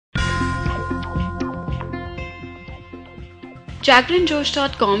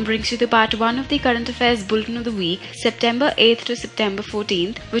JagranJosh.com brings you the part 1 of the Current Affairs Bulletin of the Week, September 8th to September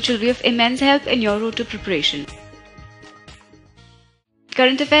 14th, which will be of immense help in your road to preparation.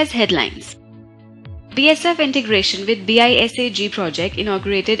 Current Affairs Headlines: BSF integration with BISAG project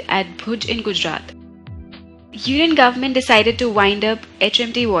inaugurated at Bhuj in Gujarat. Union government decided to wind up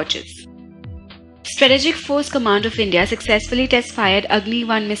HMT Watches. Strategic Force Command of India successfully test-fired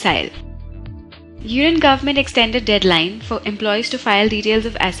Agni-1 missile. Union government extended deadline for employees to file details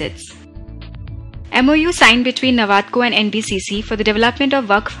of assets. MOU signed between Navatco and NBCC for the development of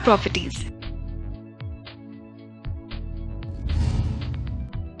Waqf properties.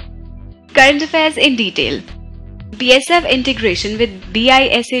 Current Affairs in detail. BSF integration with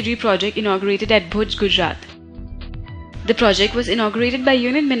BISAG project inaugurated at Bhuj, Gujarat. The project was inaugurated by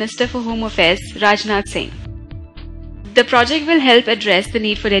Union Minister for Home Affairs Rajnath Singh. The project will help address the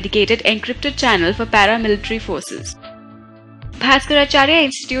need for dedicated encrypted channel for paramilitary forces. Bhaskaracharya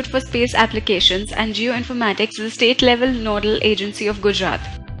Institute for Space Applications and Geoinformatics is a state-level nodal agency of Gujarat.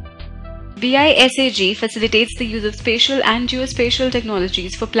 BISAG facilitates the use of spatial and geospatial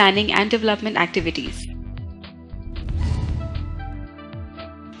technologies for planning and development activities.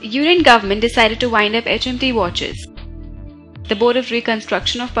 Union government decided to wind up HMT Watches. The Board of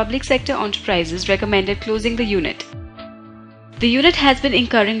Reconstruction of Public Sector Enterprises recommended closing the unit. The unit has been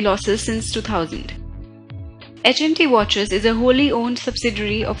incurring losses since 2000. HMT Watches is a wholly owned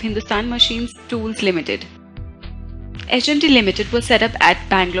subsidiary of Hindustan Machines Tools Limited. HMT Limited was set up at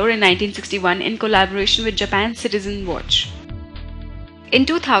Bangalore in 1961 in collaboration with Japan's Citizen Watch. In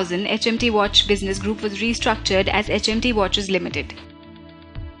 2000, HMT Watch Business Group was restructured as HMT Watches Limited.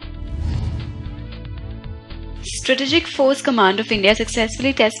 Strategic Force Command of India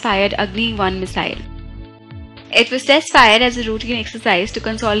successfully test-fired Agni-1 missile. It was test-fired as a routine exercise to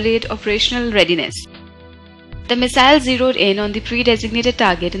consolidate operational readiness. The missile zeroed in on the pre-designated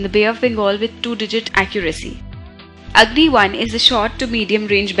target in the Bay of Bengal with 2-digit accuracy. Agni-1 is a short to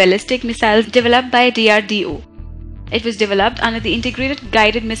medium-range ballistic missile developed by DRDO. It was developed under the Integrated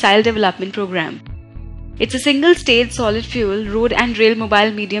Guided Missile Development Program. It's a single-stage solid-fuel road and rail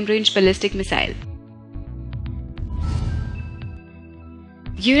mobile medium-range ballistic missile.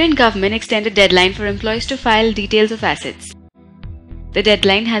 Union government extended deadline for employees to file details of assets. The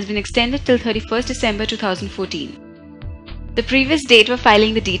deadline has been extended till 31st December 2014. The previous date for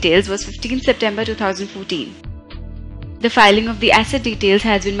filing the details was 15 September 2014. The filing of the asset details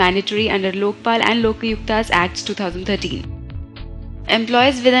has been mandatory under Lokpal and Lokayuktas Acts 2013.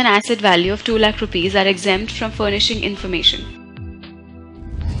 Employees with an asset value of 2 lakh rupees are exempt from furnishing information.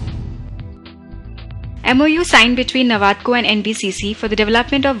 MOU signed between Navatco and NBCC for the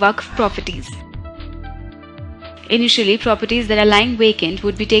development of Waqf properties. Initially, properties that are lying vacant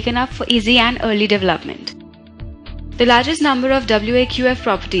would be taken up for easy and early development. The largest number of WAQF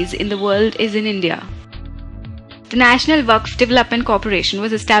properties in the world is in India. The National Waqf Development Corporation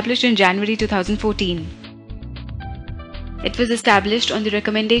was established in January 2014. It was established on the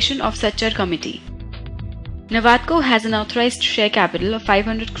recommendation of Sachar Committee. Navatco has an authorized share capital of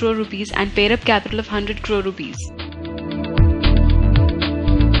 500 crore rupees and paid-up capital of 100 crore rupees.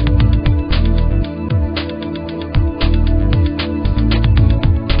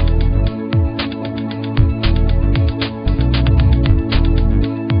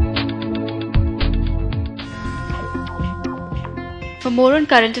 For more on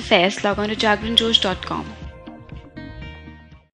current affairs, log on to JagranJosh.com.